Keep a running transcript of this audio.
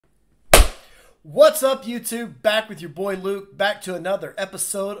What's up, YouTube? Back with your boy Luke, back to another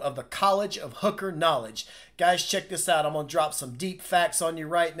episode of the College of Hooker Knowledge. Guys, check this out. I'm going to drop some deep facts on you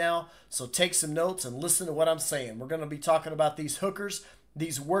right now, so take some notes and listen to what I'm saying. We're going to be talking about these hookers,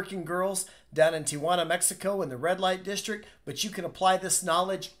 these working girls down in Tijuana, Mexico in the red light district, but you can apply this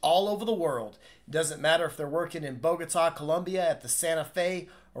knowledge all over the world. It doesn't matter if they're working in Bogota, Colombia, at the Santa Fe,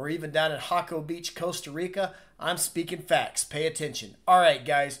 or even down at Jaco Beach, Costa Rica. I'm speaking facts. Pay attention. All right,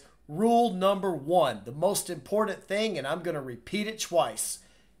 guys. Rule number one, the most important thing, and I'm going to repeat it twice.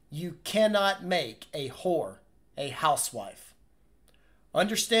 You cannot make a whore a housewife.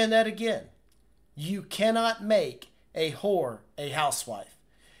 Understand that again. You cannot make a whore a housewife.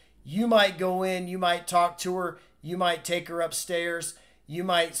 You might go in, you might talk to her, you might take her upstairs, you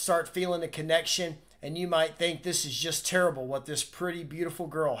might start feeling a connection, and you might think this is just terrible what this pretty, beautiful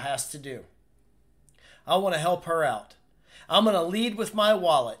girl has to do. I want to help her out. I'm going to lead with my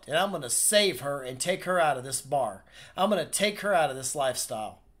wallet, and I'm going to save her and take her out of this bar. I'm going to take her out of this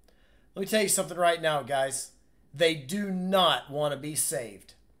lifestyle. Let me tell you something right now, guys. They do not want to be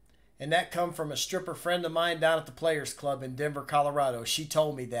saved. And that come from a stripper friend of mine down at the Players Club in Denver, Colorado. She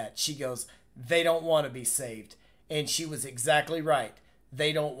told me that. She goes, they don't want to be saved. And she was exactly right.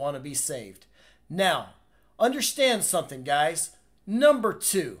 They don't want to be saved. Now, understand something, guys. Number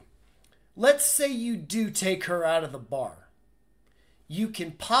two, let's say you do take her out of the bar. You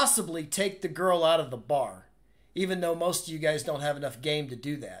can possibly take the girl out of the bar, even though most of you guys don't have enough game to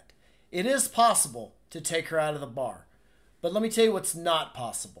do that. It is possible to take her out of the bar. But let me tell you what's not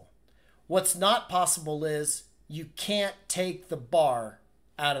possible. What's not possible is you can't take the bar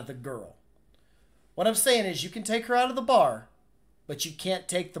out of the girl. What I'm saying is you can take her out of the bar, but you can't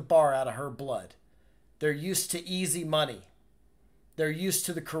take the bar out of her blood. They're used to easy money. They're used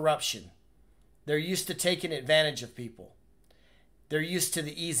to the corruption. They're used to taking advantage of people. They're used to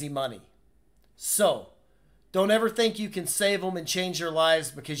the easy money. So, don't ever think you can save them and change their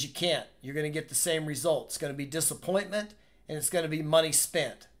lives, because you can't. You're going to get the same results. It's going to be disappointment, and it's going to be money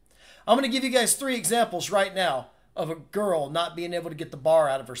spent. I'm going to give you guys 3 examples right now of a girl not being able to get the bar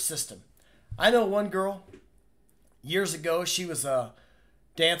out of her system. I know one girl, years ago, she was a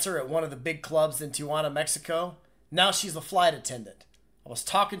dancer at one of the big clubs in Tijuana, Mexico. Now she's a flight attendant. I was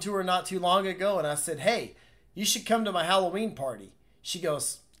talking to her not too long ago, and I said, hey, you should come to my Halloween party. She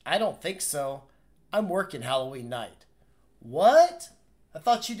goes, I don't think so. I'm working Halloween night. What? I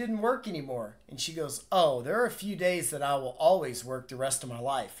thought you didn't work anymore. And she goes, oh, there are a few days that I will always work the rest of my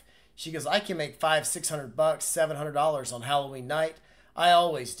life. She goes, I can make $500, $600, $700 on Halloween night. I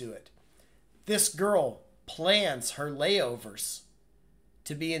always do it. This girl plans her layovers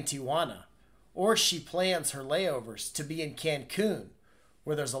to be in Tijuana, or she plans her layovers to be in Cancun,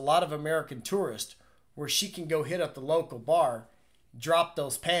 where there's a lot of American tourists, where she can go hit up the local bar, drop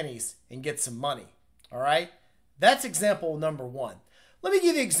those panties, and get some money. All right? That's example number 1. Let me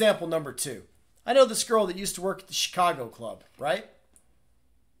give you example number 2. I know this girl that used to work at the Chicago club, right?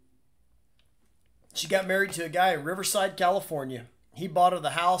 She got married to a guy in Riverside, California. He bought her the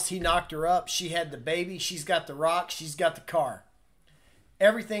house. He knocked her up. She had the baby. She's got the rock. She's got the car.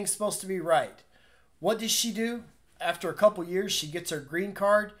 Everything's supposed to be right. What does she do? After a couple years, she gets her green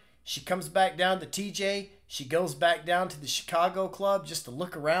card. She comes back down to TJ. She goes back down to the Chicago club just to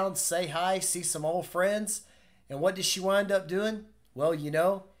look around, say hi, see some old friends. And what does she wind up doing? Well, you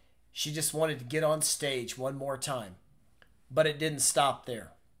know, she just wanted to get on stage one more time. But it didn't stop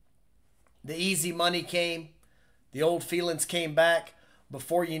there. The easy money came. The old feelings came back.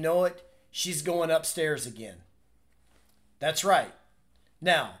 Before you know it, she's going upstairs again. That's right.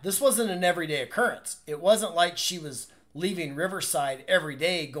 Now, this wasn't an everyday occurrence. It wasn't like she was leaving Riverside every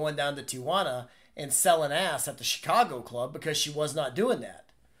day, going down to Tijuana and selling ass at the Chicago club, because she was not doing that.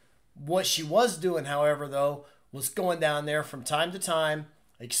 What she was doing, however, though, was going down there from time to time,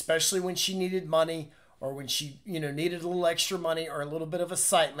 especially when she needed money, or when she, needed a little extra money or a little bit of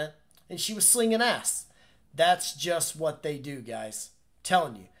excitement, and she was slinging ass. That's just what they do, guys. I'm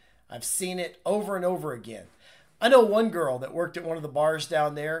telling you. I've seen it over and over again. I know one girl that worked at one of the bars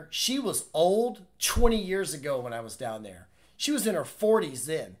down there. She was old 20 years ago when I was down there. She was in her 40s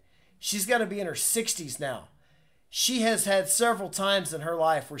then. She's got to be in her 60s now. She has had several times in her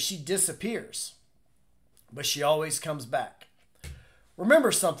life where she disappears, but she always comes back.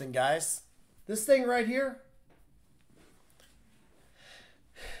 Remember something, guys. This thing right here,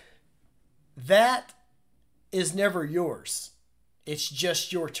 that is never yours. It's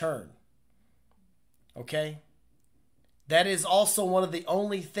just your turn. Okay? That is also one of the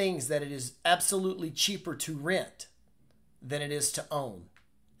only things that it is absolutely cheaper to rent than it is to own.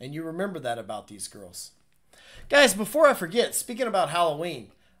 And you remember that about these girls. Guys, before I forget, speaking about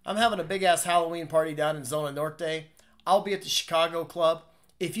Halloween, I'm having a big-ass Halloween party down in Zona Norte. I'll be at the Chicago Club.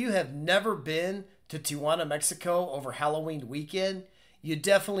 If you have never been to Tijuana, Mexico over Halloween weekend, you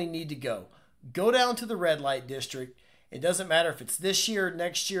definitely need to go. Go down to the red light district. It doesn't matter if it's this year,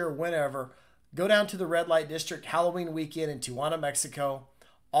 next year, or whenever. Go down to the red light district Halloween weekend in Tijuana, Mexico.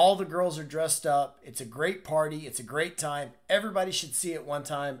 All the girls are dressed up. It's a great party. It's a great time. Everybody should see it one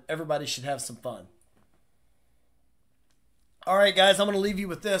time. Everybody should have some fun. All right, guys, I'm going to leave you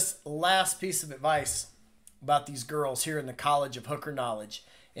with this last piece of advice about these girls here in the College of Hooker Knowledge.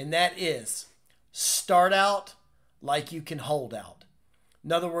 And that is, start out like you can hold out.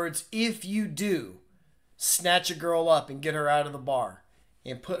 In other words, if you do snatch a girl up and get her out of the bar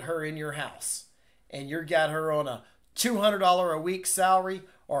and put her in your house, and you got her on a $200 a week salary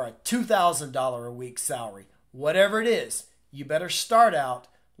or a $2,000 a week salary, whatever it is, you better start out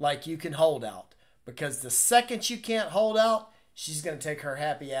like you can hold out. Because the second you can't hold out, she's going to take her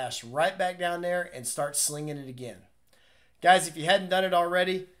happy ass right back down there and start slinging it again. Guys, if you hadn't done it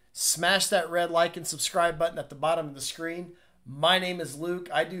already, smash that red like and subscribe button at the bottom of the screen. My name is Luke.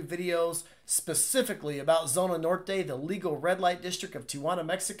 I do videos specifically about Zona Norte, the legal red light district of Tijuana,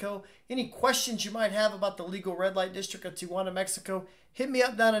 Mexico. Any questions you might have about the legal red light district of Tijuana, Mexico, hit me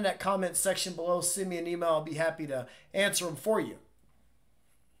up down in that comment section below. Send me an email. I'll be happy to answer them for you.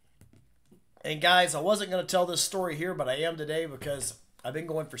 And guys, I wasn't going to tell this story here, but I am today because I've been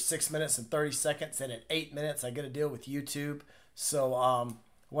going for 6 minutes and 30 seconds, and at 8 minutes, I got to deal with YouTube. So I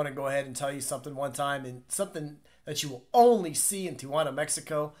want to go ahead and tell you something one time, and something that you will only see in Tijuana,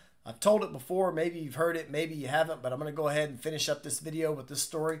 Mexico. I've told it before. Maybe you've heard it. Maybe you haven't, but I'm going to go ahead and finish up this video with this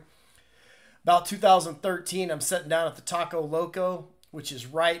story. About 2013, I'm sitting down at the Taco Loco, which is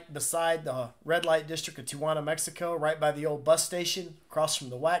right beside the red light district of Tijuana, Mexico, right by the old bus station, across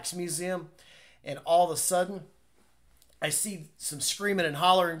from the Wax Museum. And all of a sudden, I see some screaming and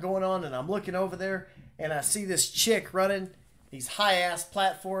hollering going on, and I'm looking over there, and I see this chick running these high-ass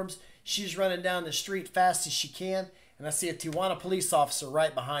platforms. She's running down the street fast as she can, and I see a Tijuana police officer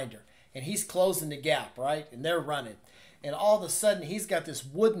right behind her. And he's closing the gap, right? And they're running. And all of a sudden, he's got this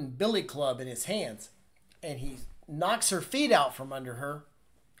wooden billy club in his hands, and he knocks her feet out from under her,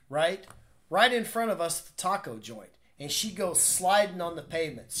 right? Right in front of us at the taco joint. And she goes sliding on the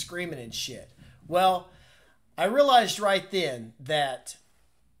pavement, screaming and shit. Well, I realized right then that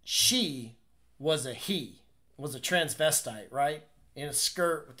she was a transvestite, right? In a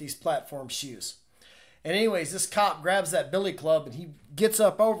skirt with these platform shoes. And anyways, this cop grabs that billy club and he gets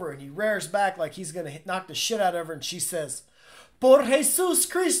up over her and he rears back like he's going to knock the shit out of her. And she says, "Por Jesus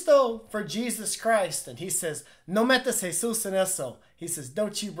Cristo," for Jesus Christ. And he says, "No metas Jesus en eso." He says,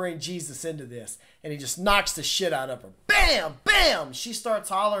 "Don't you bring Jesus into this." And he just knocks the shit out of her. Bam, bam. She starts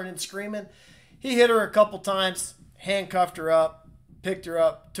hollering and screaming. He hit her a couple times, handcuffed her up, picked her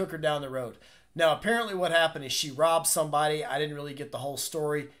up, took her down the road. Now, apparently what happened is she robbed somebody. I didn't really get the whole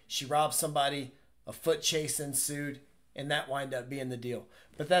story. She robbed somebody, a foot chase ensued, and that wound up being the deal.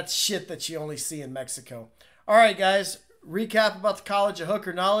 But that's shit that you only see in Mexico. All right, guys, recap about the College of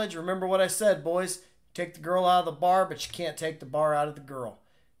Hooker Knowledge. Remember what I said, boys. Take the girl out of the bar, but you can't take the bar out of the girl.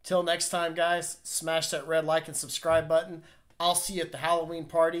 Till next time, guys, smash that red like and subscribe button. I'll see you at the Halloween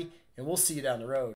party, and we'll see you down the road.